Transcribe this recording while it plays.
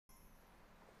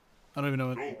I don't even know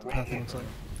what the path looks like.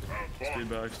 Speed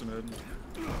backs to mid.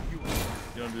 You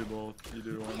don't do both. You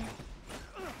do one.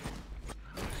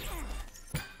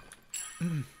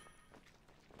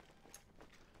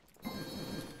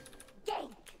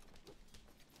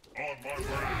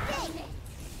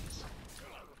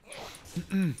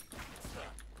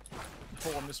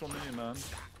 Oh, I missed one minion, man.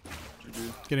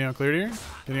 GG. Getting out cleared here.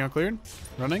 Getting out cleared.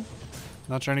 Running.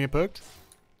 Not trying to get poked.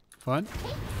 Fine.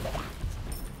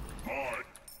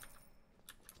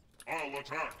 I'll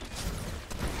attack.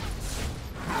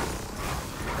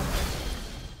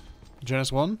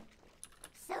 Janice 1.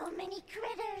 So many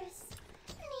critters.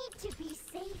 Need to be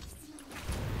safe.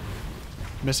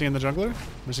 Missing in the jungler.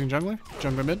 Missing jungler.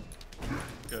 Jungler mid.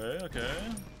 Okay, okay.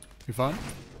 You fine?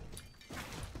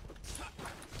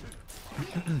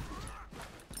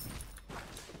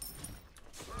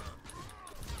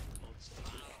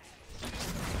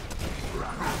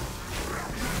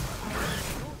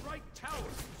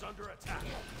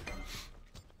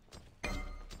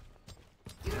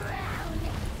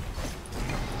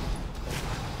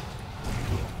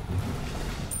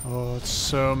 Oh, it's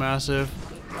so massive.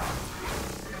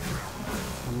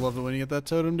 I love it when you get that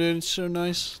totem, dude. It's so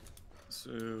nice.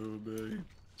 So big.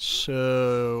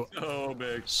 So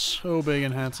big. So big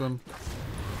and handsome.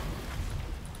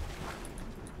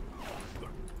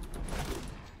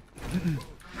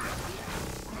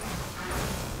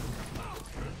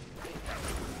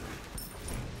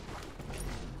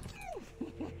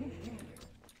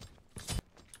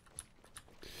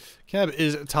 Cab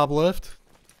is top left.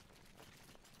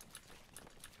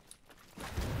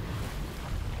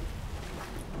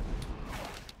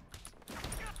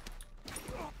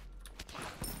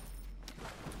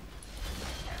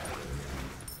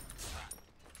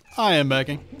 I am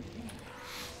backing.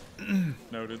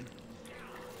 Noted.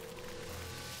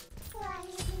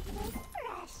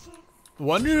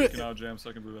 Wonder. Now jam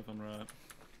second blue if I'm right.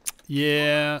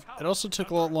 Yeah, it also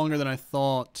took a lot longer than I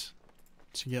thought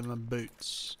to get my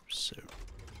boots. So.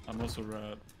 I'm also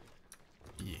right.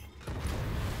 Yeah.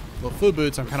 Well, food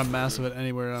boots, I'm kind of massive at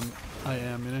anywhere I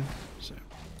am, you know. So.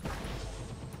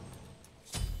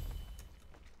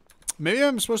 Maybe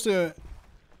I'm supposed to.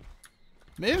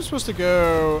 Maybe I'm supposed to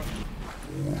go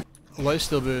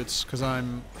lifesteal boots because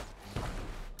I'm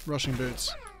rushing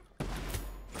boots.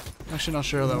 I'm actually not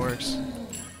sure how that works.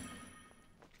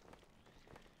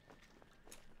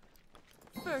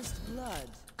 First blood.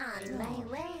 On my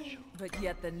way. But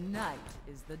yet the night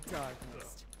is the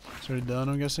darkest. It's already done,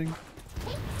 I'm guessing.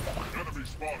 Enemy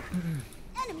spotted.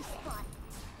 Enemy spot.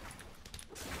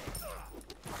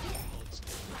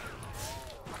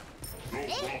 No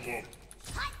problem.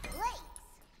 Hot blaze.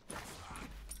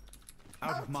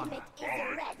 Out of my Ultimate is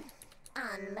red.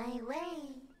 On my way.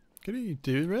 Could he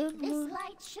do red? This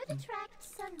light should attract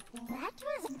something. That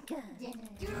wasn't good.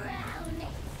 Drown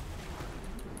it.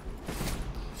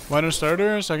 Why no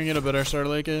starter? So I can get a better starter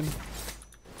late game.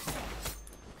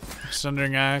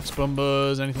 Sundering Axe,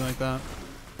 Bumbas, anything like that.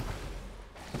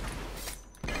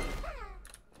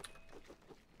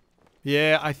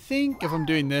 Yeah, I think if I'm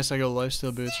doing this, I go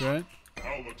lifesteal boots, right?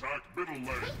 I'll attack middle lane.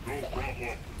 No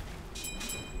problem.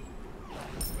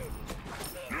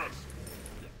 Yes.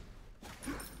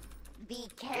 Be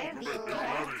careful,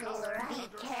 be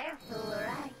careful,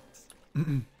 right?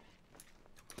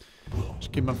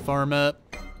 Just keep my farm up.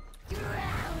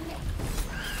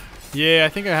 Yeah, I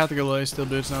think I have to go lifesteal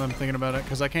boots now that I'm thinking about it,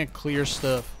 because I can't clear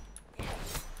stuff.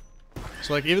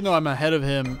 So like, even though I'm ahead of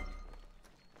him,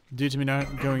 due to me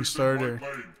not going starter,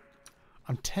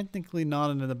 I'm technically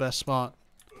not in the best spot.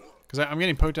 Because I'm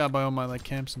getting poked out by all my like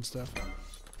camps and stuff. Be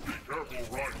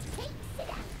careful, right.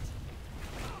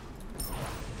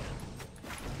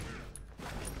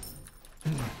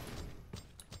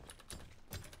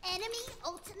 Enemy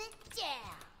ultimate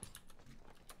jam.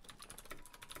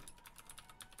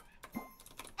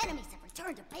 Enemies have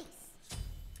returned to base.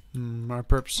 Our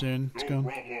perp soon. Let's No go.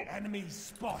 problem. enemy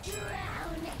spot.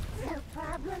 Drown it. No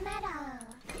problem at all.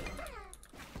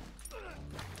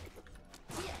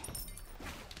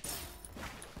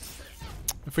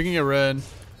 If we can get red.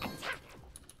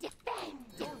 Defend,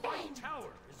 defend.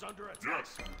 Tower is under attack.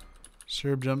 Yes.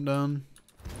 Serb jump down.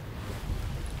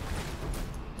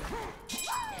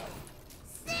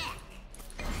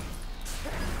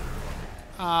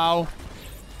 Ow.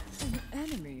 An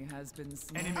enemy has been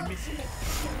slain. Enemy missing.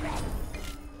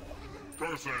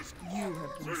 Curses. You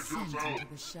have been Save sent yourself. into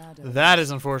the shadow. That is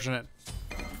unfortunate.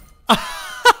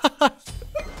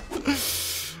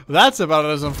 That's about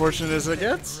as unfortunate as it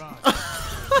gets.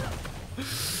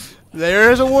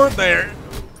 There is a ward there.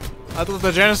 I thought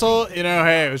the Genesol, you know,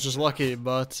 hey, it was just lucky.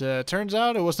 But turns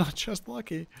out it was not just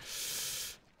lucky.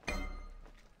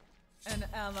 An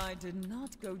ally did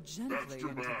not go That's gently too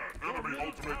into bad. Enemy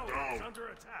ultimate Tower is down. under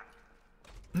attack.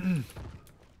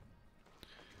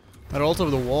 I'd ult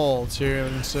over the wall too.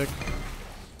 Everything's sick.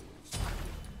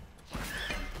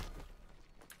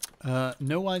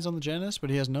 No eyes on the Janus, but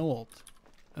he has no ult.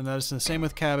 And that is the same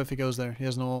with Cab if he goes there. He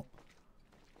has no ult.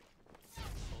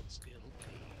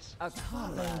 a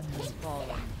comrade has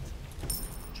fallen.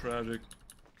 Tragic.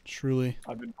 Truly.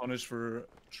 I've been punished for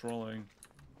trolling.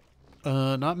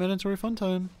 Not mandatory fun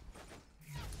time.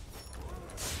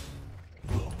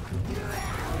 I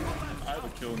have a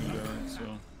kill in you down, so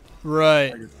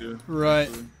Right. I get to. Right.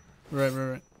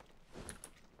 Right.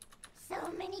 So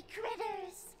many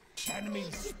critters. Enemy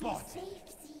Should be spot. safe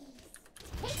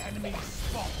seas. Enemy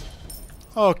spot.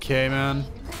 Okay, man.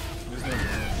 There's no Your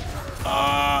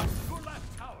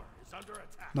left tower is under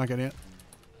attack. Not getting it.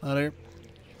 Out of here.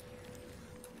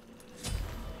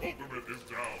 Ultimate is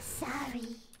down. Sorry.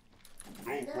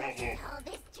 No Look problem. at all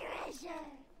this treasure.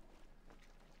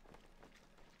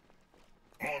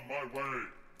 On my way.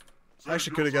 I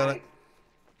actually could have got it.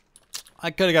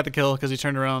 I could have got the kill because he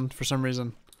turned around for some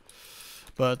reason.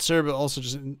 But Serba also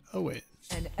just... Oh, wait.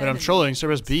 An Wait, I'm enemy trolling.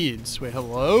 Serb has beads. Wait,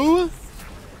 hello?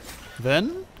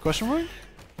 Then? Question mark?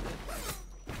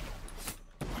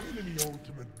 Enemy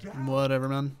ultimate down. Whatever,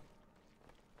 man.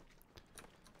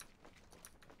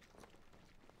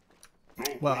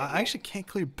 Well, I actually can't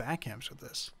clear backhamps with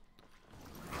this.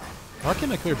 How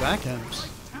can I clear backhamps?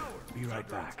 Be right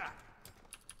back.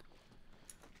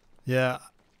 Yeah.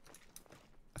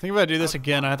 I think if I do this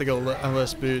again, I have to go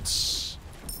less boots.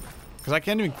 Because I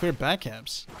can't even clear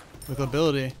backhamps with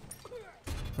ability.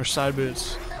 Or side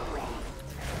boots.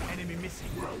 Enemy missing.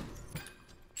 Bye.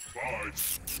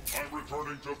 I'm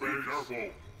returning to be careful.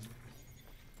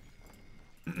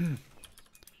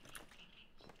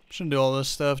 Shouldn't do all this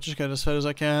stuff. Just get as fed as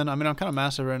I can. I mean, I'm kind of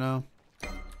massive right now.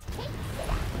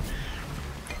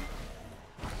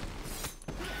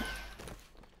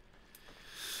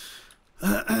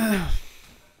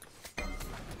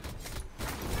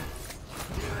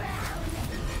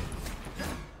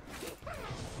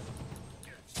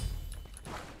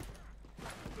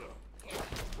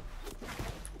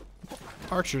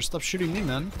 Archer, stop shooting me,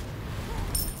 man.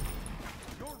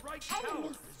 Your right tower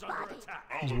is under attack.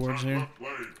 There's wards here. Left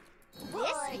lane.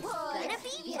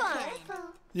 This is gonna be fun.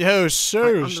 Yo,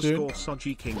 Surge, dude. Underscore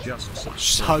Soji King just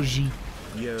Saji.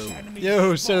 yo.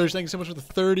 Yo, Surge, thank you so much for the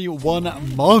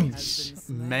 31 months.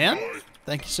 Man,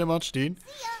 thank you so much, dude.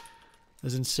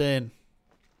 That's insane.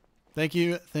 Thank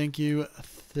you, thank you,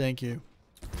 thank you.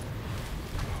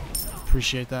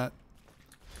 Appreciate that.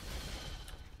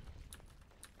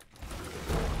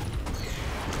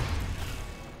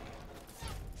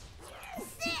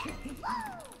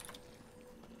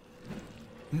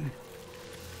 We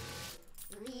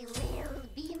will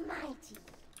be mighty.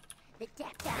 The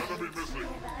depth Enemy missing.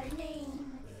 of our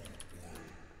name.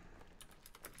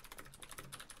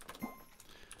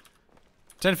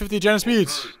 $10.50 Janus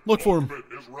beats. Look for him. Ultimate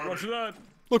is ready. Watch that.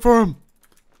 Look for him.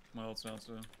 My ult's out,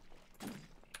 so.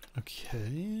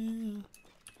 Okay.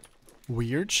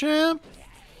 Weird champ.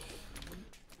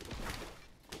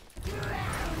 You have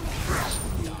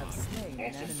slain an Awesome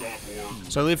enemy. dot war.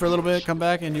 So I leave for a little bit, come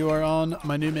back, and you are on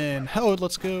my new man. Hell,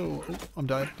 let's go. Oh, I'm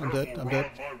dead. I'm dead. I'm dead.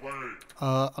 On my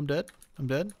way. I'm dead. I'm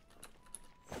dead.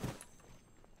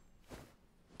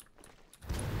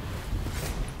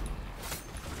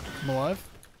 I'm alive.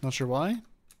 Not sure why.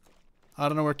 I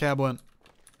don't know where Cab went.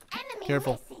 Enemy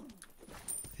Careful.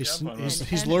 missing.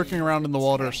 He's lurking around in the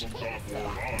waters. Dot war.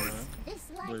 Aye. This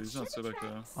light Wait, he's not should Scylla, though.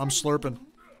 attract I'm slurping.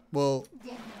 Well,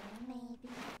 dinner,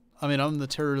 maybe. I mean, I'm the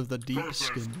terror of the deep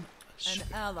skin. An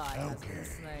ally has been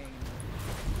slain.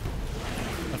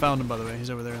 I found him, by the way. He's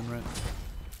over there in the right.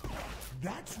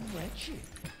 That's wretched.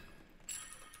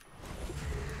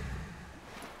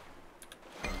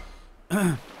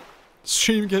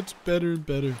 Stream gets better and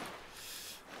better.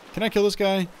 Can I kill this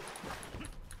guy?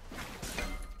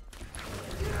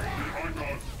 Behind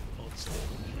us.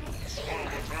 Final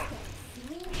attack.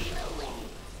 Swing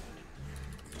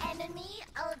away. Enemy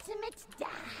ultimate die.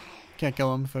 Can't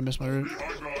kill him if I miss my route.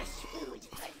 Behind us. Food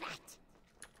for that.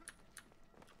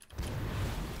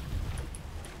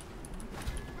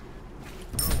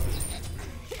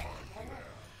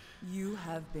 You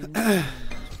have been slain.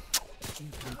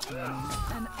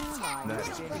 An ally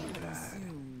has been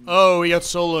consumed. Oh, he got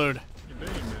soloed. You're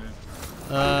baiting me.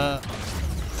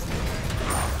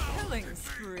 Killing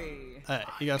spree. Hey,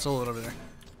 he got soloed over there.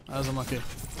 I was unlucky. Your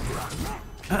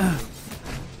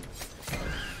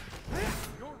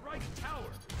right tower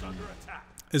is under attack.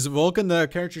 Is Vulcan the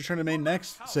character you're trying to main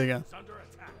next, Sega? Is under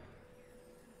attack.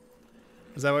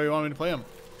 Is that why you want me to play him?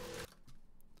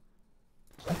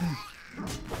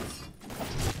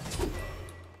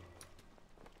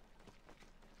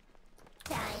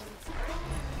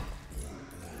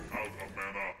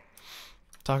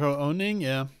 Taco owning?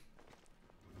 Yeah.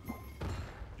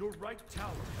 Your right tower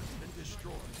has been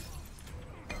destroyed.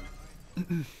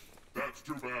 That's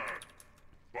too bad.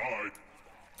 Bye.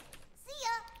 See ya.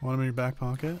 Want him in your back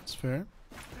pocket? It's fair.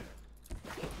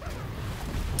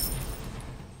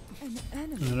 An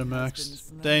enemy And a has max. been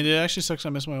slain. Dang, dude, it actually sucks I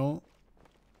missed my ult.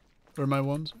 Or my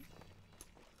ones.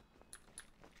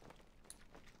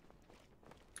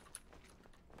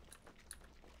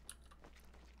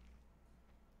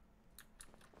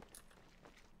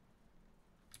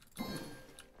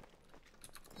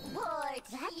 Boy,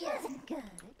 that wasn't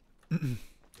good.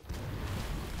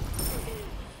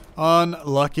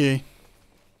 Unlucky.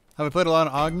 Have I played a lot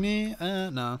of Agni? No.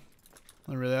 Not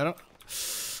really. I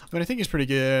mean, I think he's pretty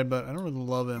good, but I don't really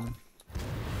love him.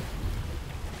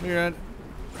 Weird.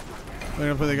 I'm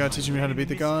gonna play the guy teaching me how to beat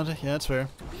the god. Yeah, that's fair.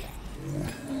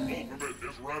 Ultimate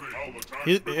is ready. I'll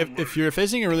attack If you're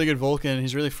facing a really good Vulcan,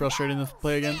 he's really frustrating to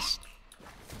play against.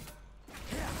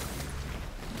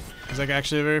 He's like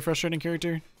actually a very frustrating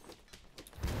character.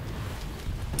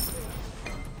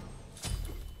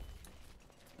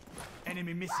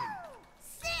 Enemy missing.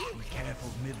 Be careful,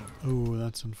 middle. Ooh,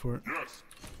 that's unfortunate. Yes.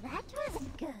 That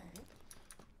wasn't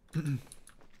good.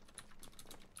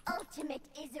 Ultimate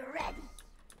is ready.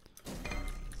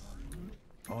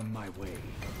 On my way.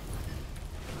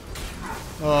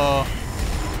 Oh,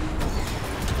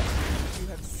 You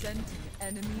have sent an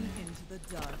enemy into the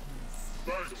darkness.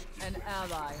 Thanks. An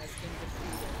ally has been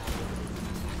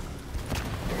defeated.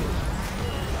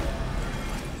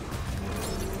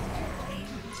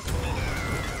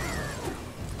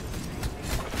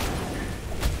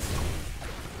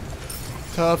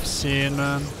 tough scene,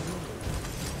 man.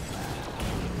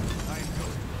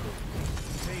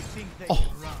 They think they Oh.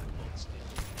 can run.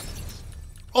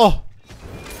 Oh,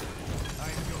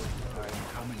 I'm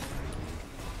coming.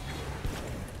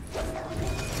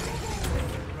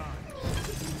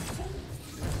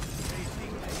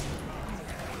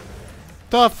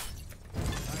 tough.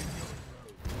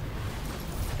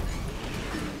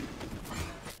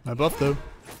 My buff though.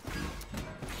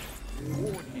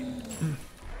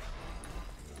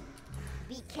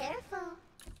 Be careful.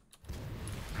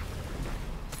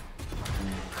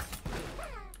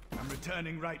 I'm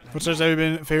returning right now. Which stars have you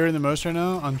been favoring the most right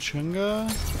now? On Chunga?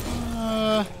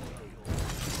 I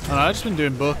don't know, I've just been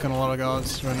doing book on a lot of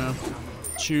gods right now.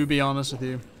 To be honest with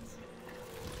you.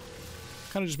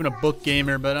 Kind of just been a book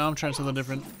gamer, but I'm trying something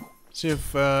different. See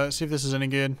if this is any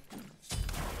good.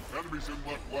 Enemies in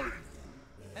left lane.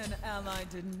 An ally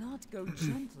did not go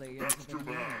gently into the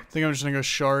night. I think I'm just gonna go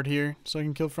shard here so I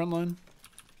can kill frontline.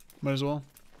 Might as well.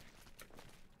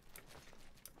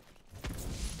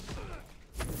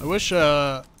 I wish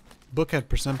book had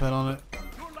percent pet on it.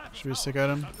 Should be a sick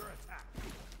item.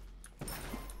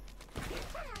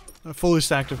 Fully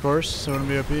stacked, of course, so it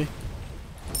wouldn't be OP.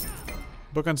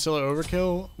 Book on Scylla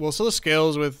overkill. Well, Scylla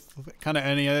scales with kind of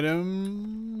any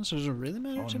item, so does it really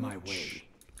matter too On my much? way.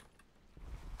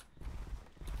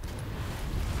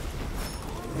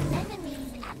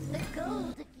 Enemies at the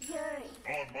gold fury.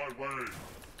 On my way.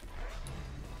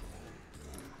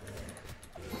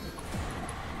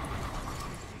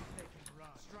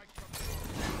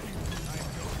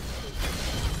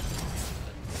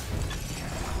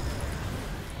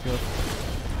 Yep.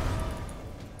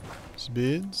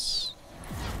 Speeds.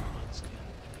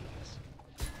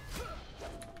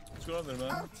 What's going on there,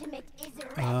 man? Ultimate is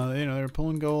ready. You know, they were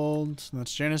pulling gold. And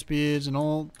that's Janus beads and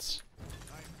ult.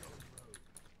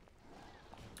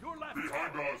 Your left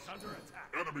Behind tower us. is under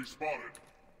attack. Enemy spotted.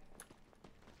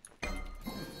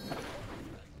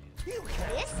 This is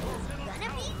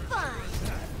gonna be fun.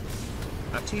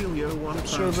 Atilio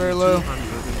Sure, very low.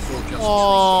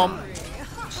 1,204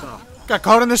 just Got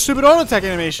caught in this stupid auto attack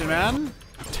animation, man.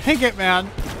 Dang it, man. A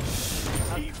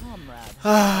comrade.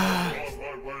 On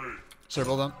my way. Sorry,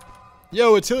 hold on.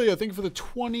 Yo, Atilio, thank you for the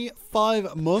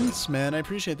 25 months, man. I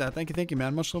appreciate that. Thank you,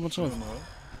 man. Much love, much love.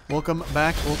 Welcome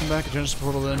back, welcome back. Genesis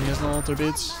portal in. He has no altar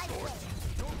beats.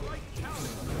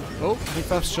 Oh, I think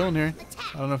Faf's chilling here.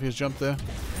 I don't know if he's jumped there.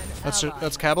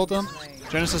 That's Cabal done.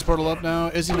 Genesis portal up now.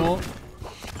 Izzy null.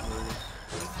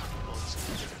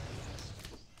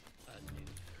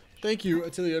 Thank you,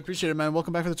 Atilio. I appreciate it, man.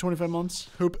 Welcome back for the 25 months.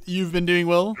 Hope you've been doing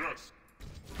well. Yes.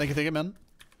 Thank you, man.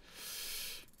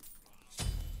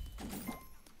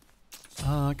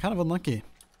 Kind of unlucky.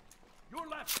 Your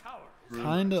left tower is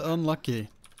Kinda unlucky.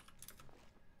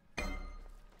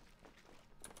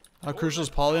 How crucial is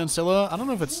Poly on Scylla? I don't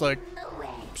know if it's like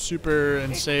super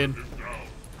insane.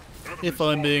 If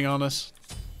I'm being honest.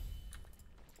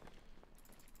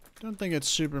 Don't think it's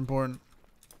super important.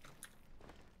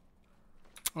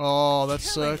 Oh, that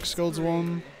sucks. Gold's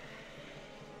one.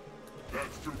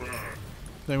 That's too bad.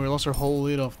 Then we lost our whole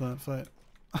lead off that fight.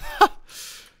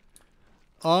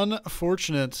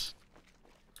 Unfortunate.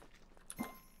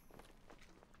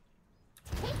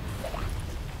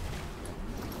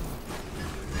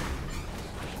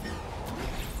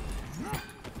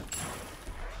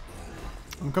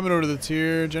 I'm coming over to the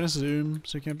tier. Genesis Zoom,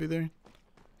 so he can't be there.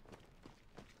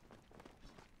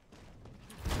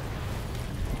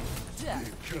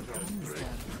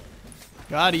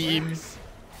 Got him.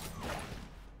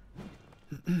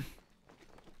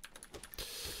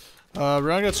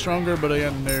 Round got stronger, but I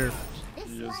got nerfed.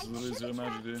 He has literally zero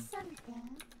magic, dude.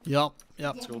 Yep,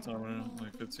 yep. Skill timer,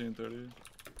 like 15, 30.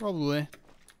 Probably.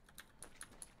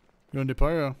 You want to do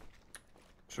pyro?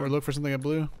 Sure. Or look for something at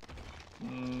blue?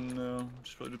 No,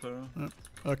 just probably do pyro.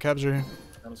 Oh, cabs are here.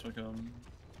 Counter's gonna come.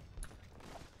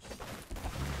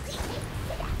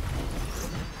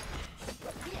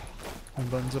 And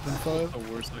buttons up in 5.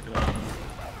 The worst that could happen.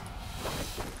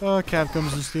 Cab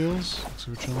comes and steals.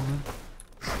 So we're chilling there.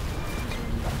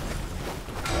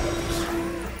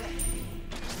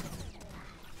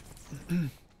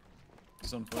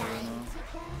 He's on fire right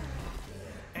now.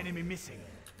 Enemy missing.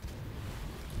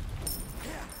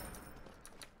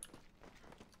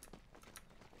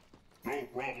 No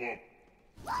problem.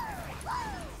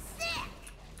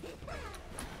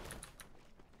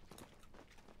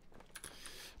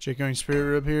 Jake going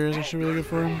Spirit Rib here is actually really good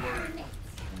for him.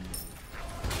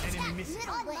 Enemy missing.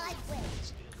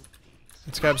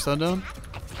 It's Cab stun down.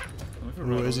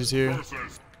 Ooh, Izzy's here.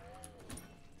 Versus.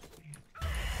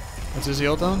 That's Izzy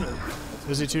ult down.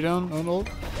 Izzy 2 down on ult.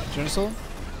 Genesis ult.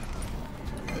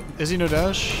 Izzy no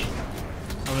dash.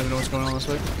 I don't even know what's going on this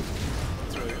way.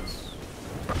 That's right, yes.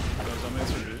 Guys, I'm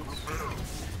answering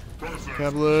dudes.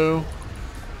 Cab low.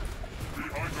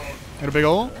 Got a big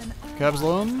ult. Cab's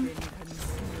low.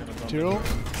 Tier ult.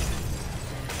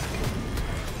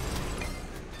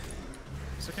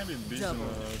 So I can't be beat in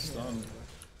a stun.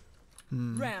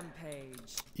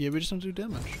 Rampage. Yeah, we just don't do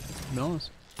damage. To be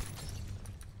honest.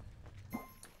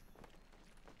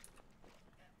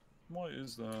 Why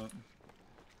is that?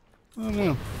 I don't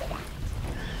know.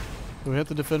 We have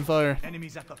to defend fire.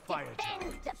 Enemies at the fire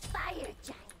giant. The fire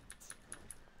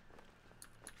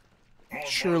giant.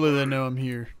 Surely they know I'm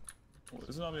here. Well,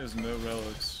 this zombie has no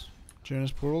relics.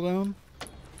 Janus portal down.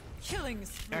 Killing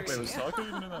spree. Wait, was Taco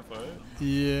even in that fight?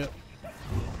 Yeah,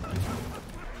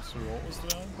 So what was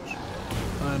down?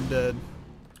 I'm dead.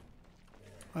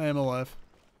 I am alive.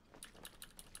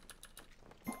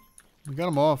 We got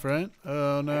them off, right?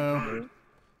 Oh no.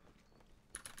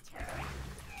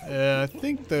 Yeah, I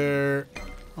think they're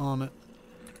on it.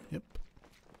 Yep.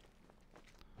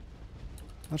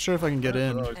 Not sure if I can get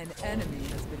in. An enemy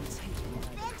has been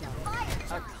taken by the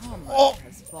dark. A combat Oh!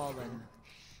 has fallen.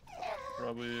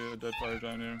 Probably a dead fire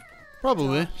giant here.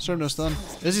 Probably. Serve no stun.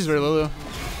 Izzy's very low though.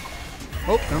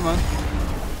 Oh, never mind.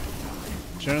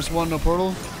 Janus 1, no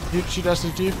portal. She dashed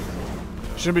into you.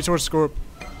 Shouldn't be towards Scorp.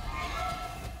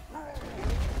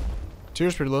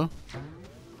 Tier's pretty low.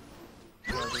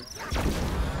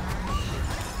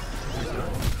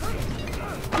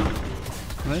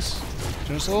 Nice.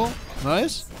 Janus low.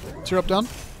 Nice. Tier up down.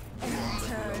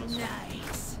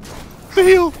 Nice. The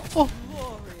heal! Oh,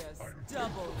 Glorious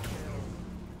double kill.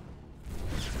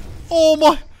 oh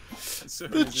my! It's so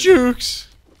The easy. jukes!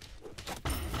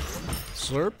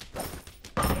 Slurp.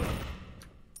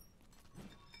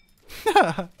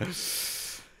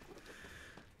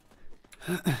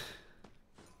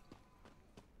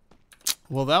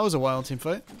 Well, that was a wild team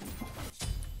fight.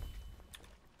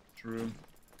 True.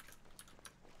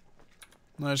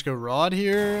 I just go Rod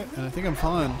here, and I think I'm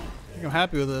fine. I think I'm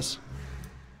happy with this.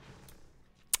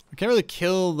 I can't really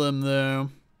kill them, though.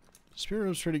 Spirit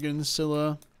Rope's pretty good in the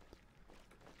Scylla.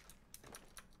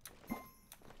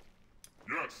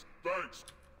 Yes, thanks.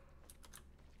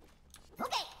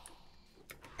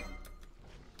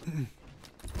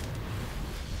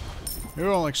 Maybe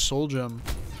I want, like, Soul Gem.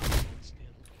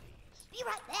 Be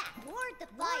right back. Ward the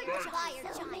fire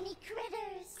giant. So many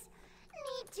critters.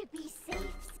 Need to be safe.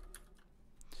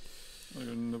 I got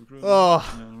another crew.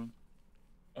 Oh.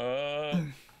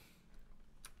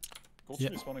 Gold's Yeah.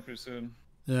 gonna be spawning pretty soon.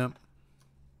 Yeah.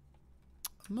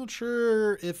 I'm not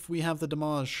sure if we have the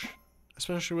damage,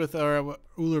 especially with our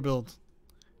Uller build.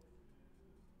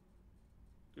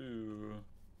 Ooh.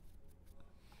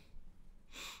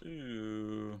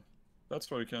 Ooh. That's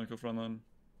why we can't go front then.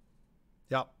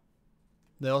 Yeah.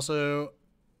 They also,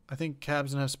 I think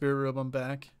Cabs gonna have Spirit Robe on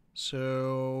back,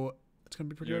 so it's gonna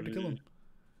be pretty hard to kill them.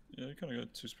 Yeah, you kind of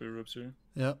got two spirit ropes here.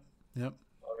 Yep. Yep.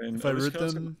 I mean, If I this root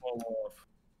cat's them- gonna fall off.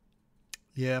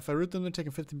 Yeah, if I root them, they're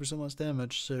taking 15% less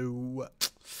damage, so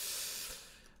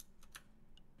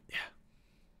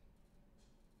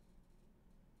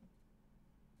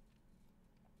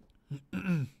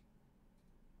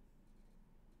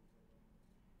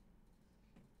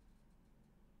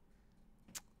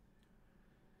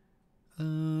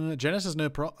Janus has no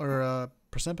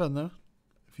percent pen though.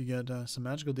 If you get some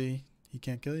magical D, he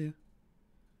can't kill you.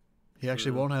 He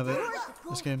actually won't have it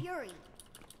this game.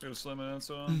 Got a slam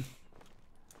answer on.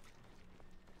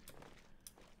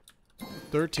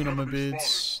 13 on my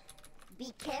beads.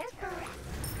 Be careful.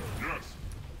 Yes.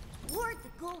 Ward the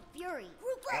Gold Fury.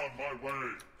 Group On up. my way.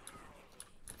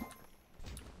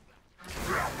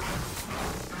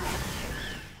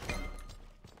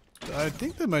 I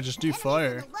think they might just do Enemies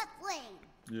fire. in the left lane.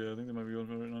 Yeah, I think they might be going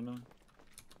for it right now.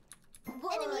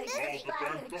 Enemy missing. Fire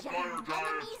giant.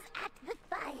 Enemies at the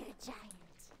fire giant.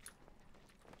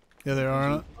 Yeah, they are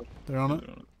on it. They're on it.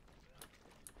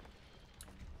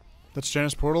 That's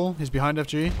Janus Portal. He's behind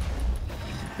FG.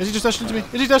 Is he just dashing into me?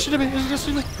 Is he dashing into me? Is he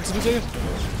dashing into me? That's a good second.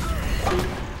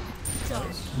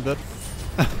 I'm dead.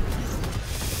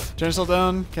 Janus all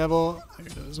down. Cavill.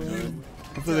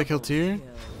 Hopefully they kill Tyr.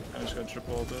 I just got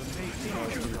triple all dead.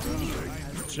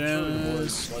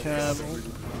 Janus, Cavill.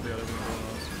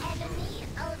 Enemy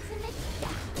ultimate.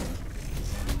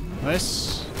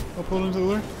 Nice. I'll pull into the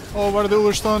Uller. Oh, why did the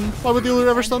Uller stun? Why would the Uller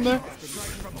ever stun there?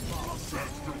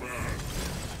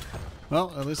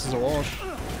 Well, at least it's a wash.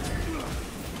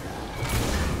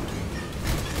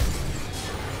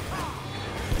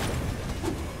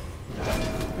 I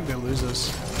think they lose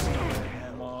this.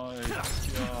 Oh my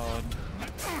god.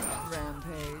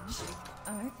 Rampage.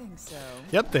 I think so.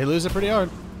 Yep, they lose it pretty hard.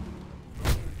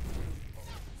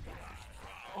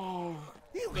 Oh,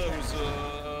 that was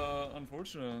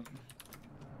unfortunate.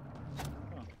 Huh.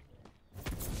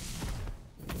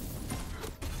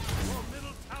 Your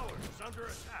middle tower is under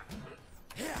attack.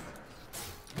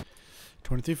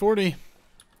 2340.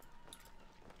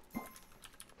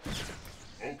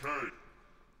 Okay.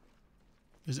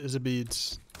 Is it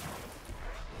beads?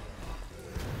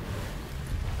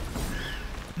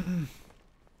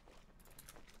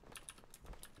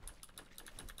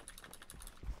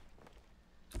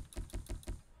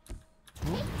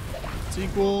 It's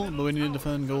equal, but we need to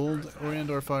defend gold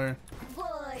or fire.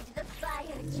 Ward the fire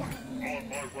giant. On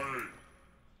my way.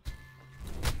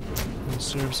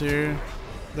 Serves here.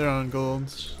 They're on gold.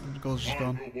 Gold's just On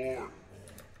gone. the board.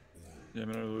 Yeah,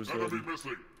 I'm gonna lose that. Enemy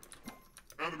missing.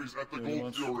 Enemies at the Yeah, Gold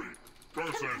once. Fury.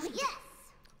 Process. Yes.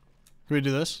 Can we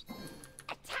do this?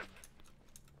 Attack.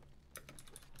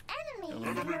 Enemy Enemy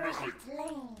in the missing. left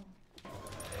lane.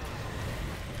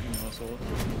 Asshole.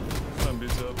 Time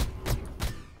beats up.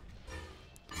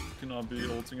 Cannot be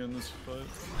ulting in this fight.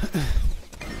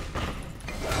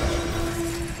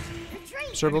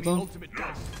 Retreat. Sure, both done? Ultimate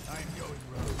done. I am going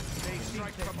rogue. They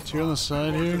strike from Two on the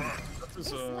side here. This This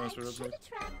is light straight up should like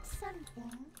attract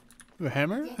something. Ooh,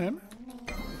 hammer? Hammer?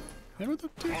 Hammer the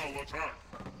two? I'll attack.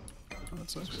 Oh, that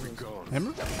sucks.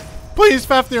 Hammer? Please,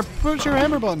 Fafnir, push your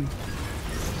hammer button.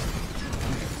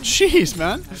 Jeez,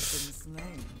 man. Been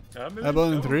slain.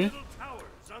 Eyeball in 3. tower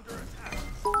is under attack.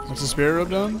 What's the spirit rope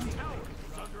down?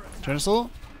 Genesol?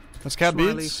 That's cat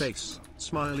Smiley beads. face.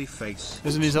 Smiley face.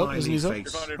 Isn't he up? Smiley Isn't he up?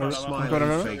 face. Or- Smiley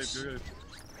okay. face.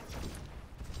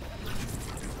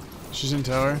 She's in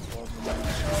tower. You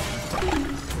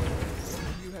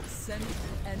have sent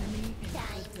the enemy into the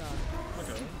dark.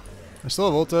 I still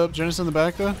have ult up. Genesis in the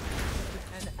back though. An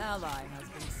ally has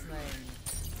been slain.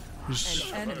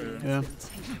 He's- An enemy has Yeah. been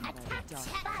taken by the dark.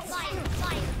 Fire,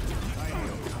 fire.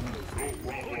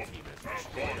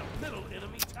 Middle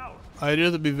enemy tower. I do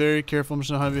have to be very careful. I'm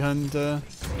just gonna hide behind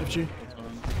FG.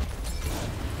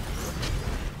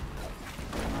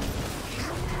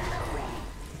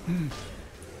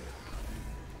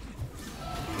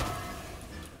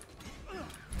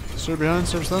 Serve behind,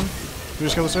 serve stun. We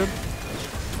just kill the serve.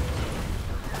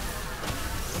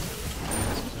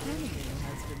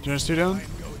 Genesis 2 down.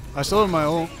 I still have my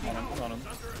ult.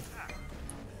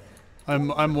 On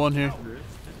him. I'm one here.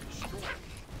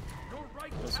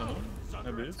 That's on him.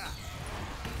 No beats.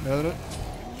 Got it.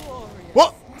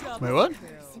 What? Wait, what?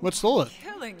 What stole it?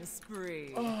 Killing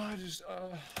spree. Oh, I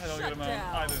don't get him out.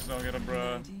 down. I just don't get him,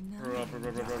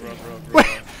 bruh.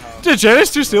 Wait, did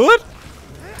Genesis 2 steal it?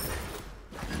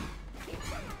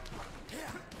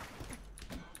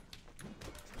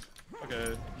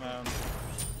 Okay, man.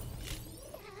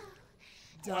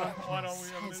 Why don't we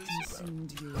have Has this?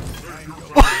 consumed you.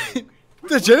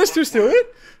 Did Genesis 2 steal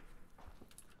it?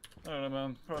 I don't know,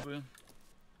 man. Probably.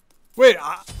 Wait,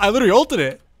 I literally ulted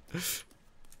it.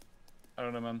 I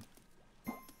don't know, man.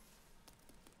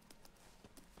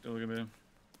 Don't look at me.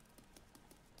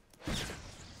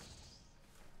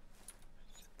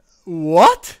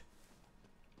 What?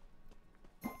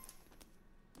 Woo!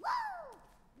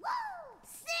 Woo!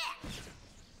 Sick!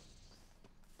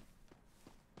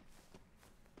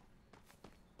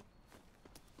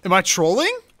 Am I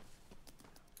trolling?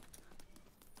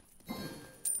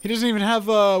 He doesn't even have,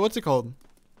 what's it called?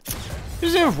 He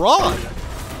doesn't have rod.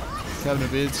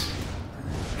 Cabinet beads.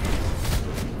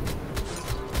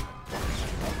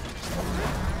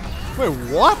 Wait,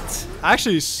 what?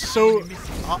 Actually, so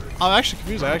I'm actually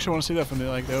confused. I actually want to see that from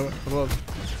the above.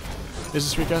 Is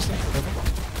this recasting?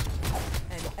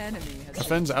 An enemy has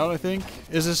Defends out, I think.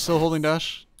 Is this still holding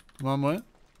dash? Mom, what?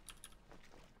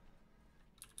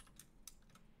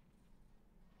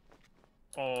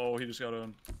 Oh, he just got a.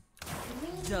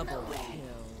 double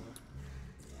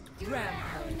kill.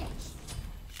 Rampage.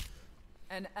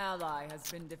 An ally has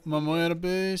been defeated. Mom, at a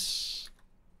base.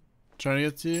 Trying to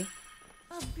get to you.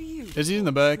 A beautiful Is he in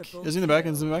the back? triple Is he in the back?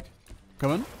 kill. Is he in the back?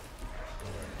 Come on.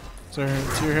 So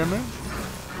it's your hammer.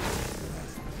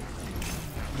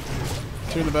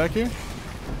 Two in the back here.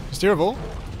 Steer volt.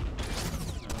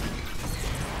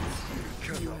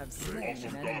 You have slain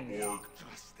an enemy.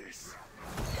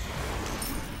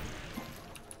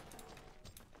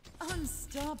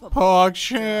 Unstoppable. Hog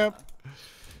champ.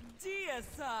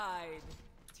 Deicide.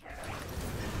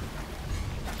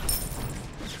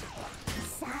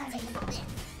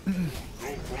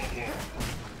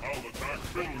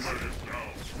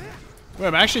 Wait,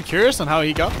 I'm actually curious on how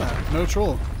he got that. No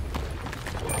troll.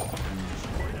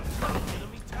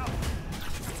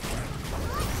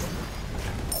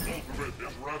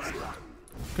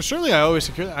 Because surely I always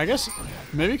secure that. I guess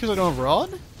maybe because I don't have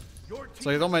rod? It's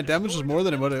like all my damage is more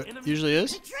than what it usually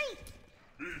is. Retreat!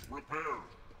 He's repaired.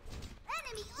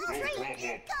 Enemy retreat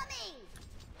incoming!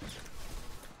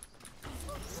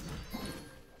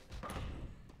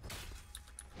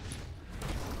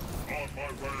 On my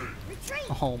way.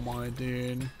 Retreat! Oh my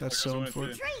dude. That's so Okay,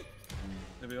 unfortunate. Retreat!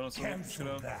 Maybe on some.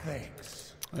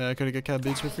 Yeah, I could've get cat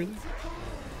beats for free there.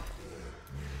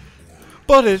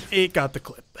 But it got the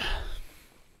clip.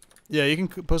 Yeah, you can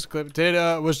post a clip. Did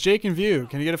was Jake in view?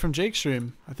 Can you get it from Jake's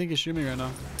stream? I think he's streaming right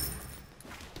now.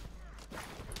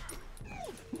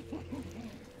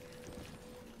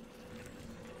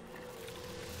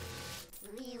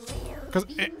 We will Because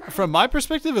from my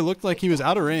perspective, it looked like he was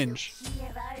out of range.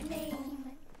 hear our name.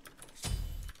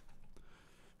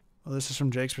 Oh, this is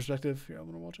from Jake's perspective. Here, I'm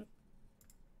gonna watch it.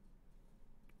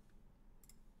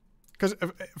 Because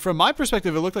from my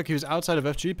perspective, it looked like he was outside of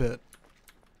FG pit.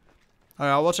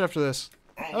 Alright, I'll watch it after this.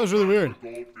 That was really weird. I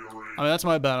mean, that's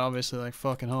my bad, obviously. Like,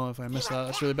 fucking hell, if I missed that,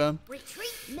 that's really bad. Retreat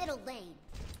middle lane.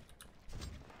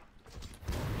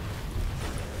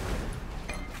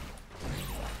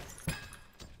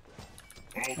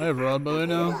 I have rod by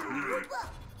now. So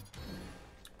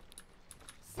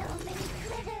many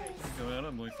critters. Come on,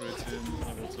 I'm like 18. I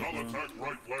will take I'll one. attack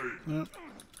right lane. Yeah. I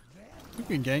think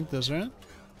we can gank this, right?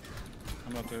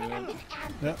 I'm not there yet.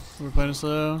 Yep, we're playing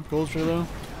slow. Gold tree though.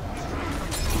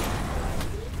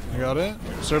 I got it.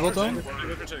 Serve ult on.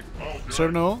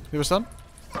 Serve no ult. He was stunned.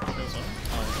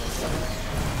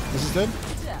 This is dead.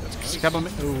 Cab on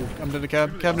me. Ooh, I'm dead to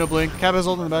cab. Cab no blink. Cab has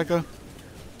ult in the back though.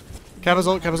 Cab has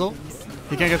ult. Cab has ult.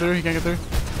 He can't get through. He can't get through.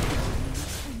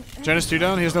 Janus 2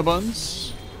 down. He has no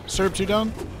buttons. Serve 2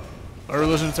 down. Our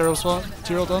religion in a terrible spot.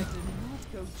 2 ult on.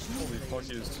 Holy fuck,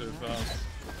 he is too fast.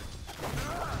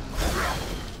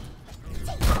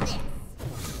 No problem.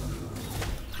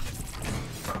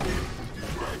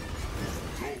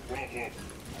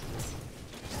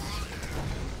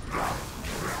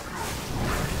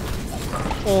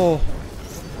 Oh.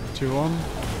 2-1. An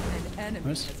enemy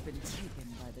Nice. has been taken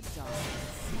by the dark.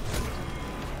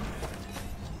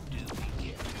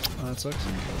 Oh, that sucks.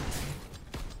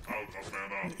 Out of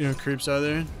mana. You know, creeps out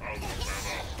there. Out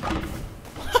of mana.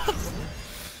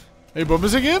 Hey,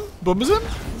 Bumba's again? Bumba's him?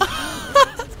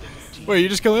 Wait, you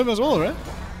just kill him as well, right?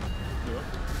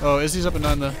 Oh, Izzy's up at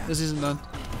 9 though. Izzy's at 9.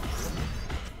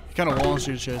 He kind of wants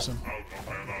you to chase him. Out of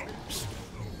mana.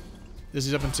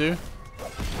 Izzy's up in 2.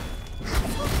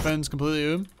 Fenn's completely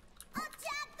oom.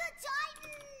 Attack the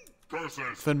Titan!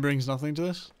 Curses. Fenn brings nothing to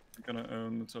this. I'm gonna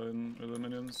own the Titan or the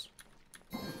minions.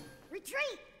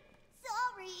 Retreat!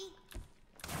 Sorry!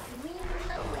 Win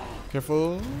away.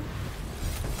 Careful.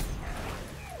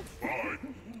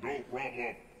 Fine. No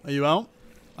problem. Are you out?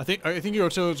 I think you're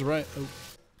towards right. Oh,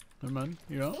 never mind.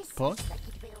 You're out. This Pog. looks like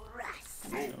it will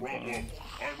rust. No problem.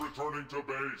 I'm returning to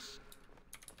base.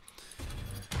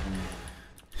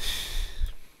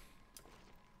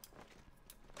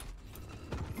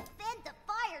 Defend the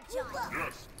fire giant!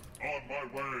 Yes. On my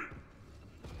way.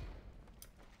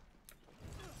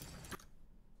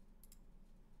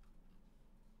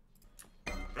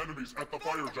 Enemies at the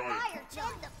fire Defend the giant. fire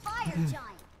giant! The fire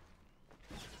giant!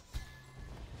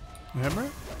 Hammer? On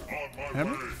my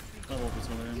Hammer? way. I love this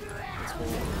one. Let's hold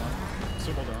it.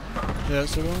 Still hold down. Yeah,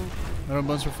 so I don't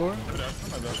buns for 4. I'm dead.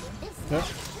 I'm dead. Yep.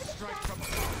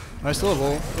 I still have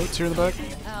ult. Oh, tear in the back.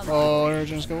 Oh,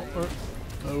 Origins go.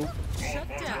 Oh. Shut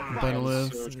down. Better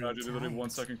live. So tragic, literally 1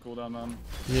 second cooldown, man.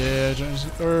 Yeah, Jones.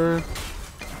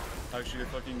 Actually, a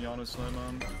fucking Giannis slam,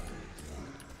 man.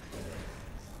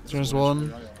 Jones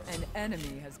one. An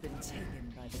enemy has been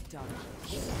taken by the dark.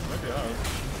 Maybe I have.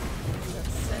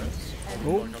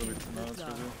 Oh. Gotta be, no, that's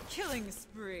crazy. Killing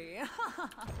spree.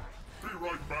 Be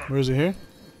right back. Where is he here?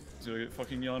 He's gonna get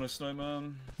fucking Giannis snipe,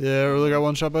 man. Yeah, really got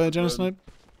one shot by a Genosnipe.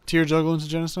 Tier juggle into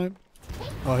Genosnipe.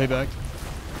 Oh, hey, back.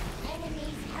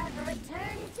 Enemies have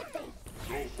returned to base.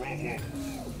 No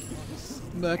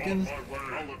problem. Back in. My way.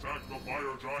 I'll attack the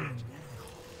fire giant.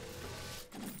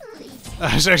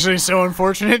 That's actually so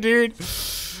unfortunate, dude.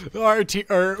 Our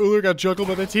Uller got juggled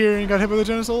by the tier and got hit by the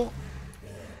Genosol.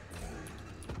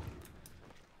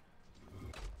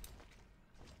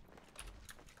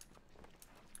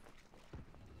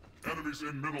 Enemies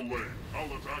in middle lane. I'll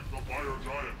attack the fire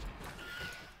giant.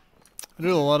 I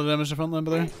do a lot of damage to front line,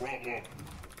 by the No way. problem.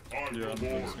 I Yeah, I'm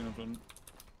reward. focusing up on.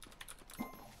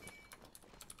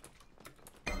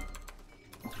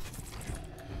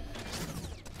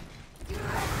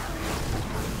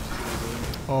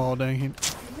 Oh, dang. He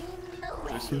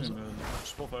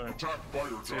Just full fire. Attack fire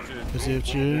giant. CFG. is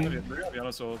CFG. They're gonna be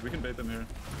honest, so we can bait them here.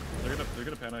 They're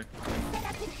gonna panic.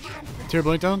 Tier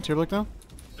blink down. Tier blink down.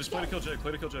 Just play to kill Jake,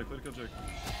 play to kill Jake, play to kill Jake.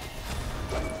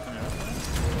 Come here.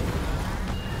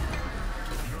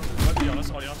 Might be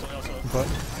honest, audience. But.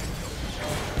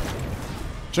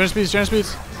 Giant speeds. Giant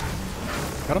speeds.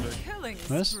 Got him. Killing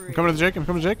Nice. spree. I'm coming to Jake. I'm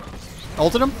coming to Jake.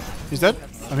 Ulted him. He's dead.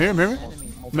 I'm here. I'm here.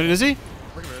 I mean, is he?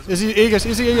 Is he Aegis?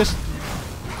 Is he Aegis?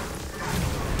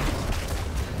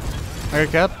 I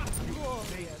got cap.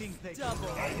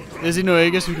 Is he no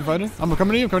Aegis? You can find her. I'm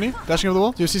coming to you. I'm coming to you. Dashing over the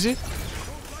wall. Do you CC?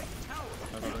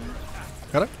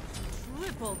 Got it.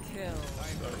 Triple kill.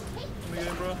 In the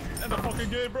game, bro. In the fucking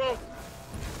game, bro.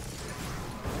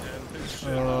 And big shit.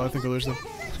 I think we'll lose them.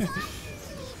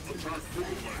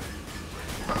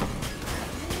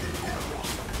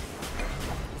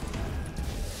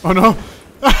 Oh no!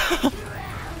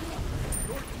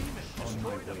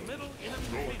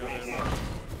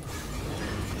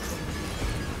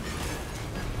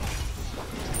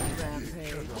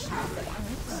 Rampage.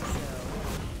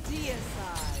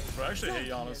 DSI. Bro, I actually hate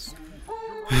Giannis.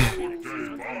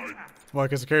 Okay, bye. Why?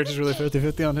 Because the character's really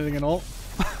 50-50 on hitting an ult.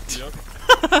 Yep.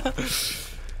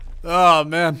 Oh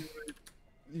man.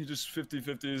 He just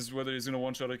 50-50s whether he's gonna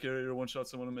one-shot a carry or one-shot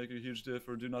someone to make a huge diff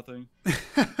or do nothing.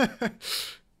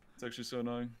 It's actually so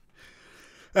annoying.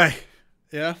 Hey.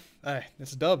 Yeah. Hey.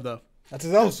 It's a dub though. That's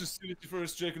a dub. Let's just see it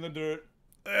first, Jake in the dirt.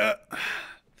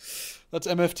 That's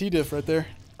MFT diff right there.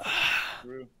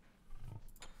 True.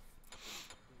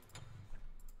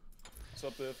 What's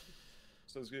up, diff?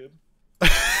 Sounds good.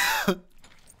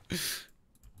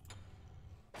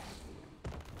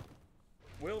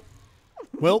 Well,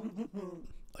 Well,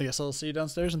 I guess I'll see you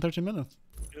downstairs in 13 minutes.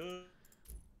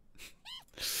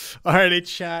 Alrighty,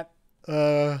 chat.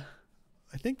 I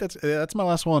think that's my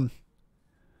last one.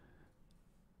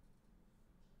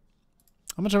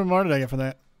 How much MMR did I get for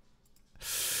that?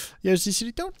 Yo,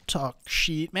 CCD, don't talk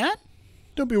shit, man.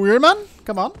 Don't be weird, man.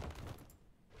 Come on.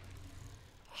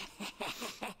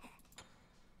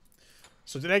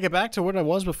 So did I get back to what I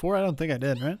was before? I don't think I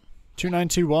did, right?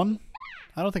 2921?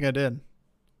 I don't think I did.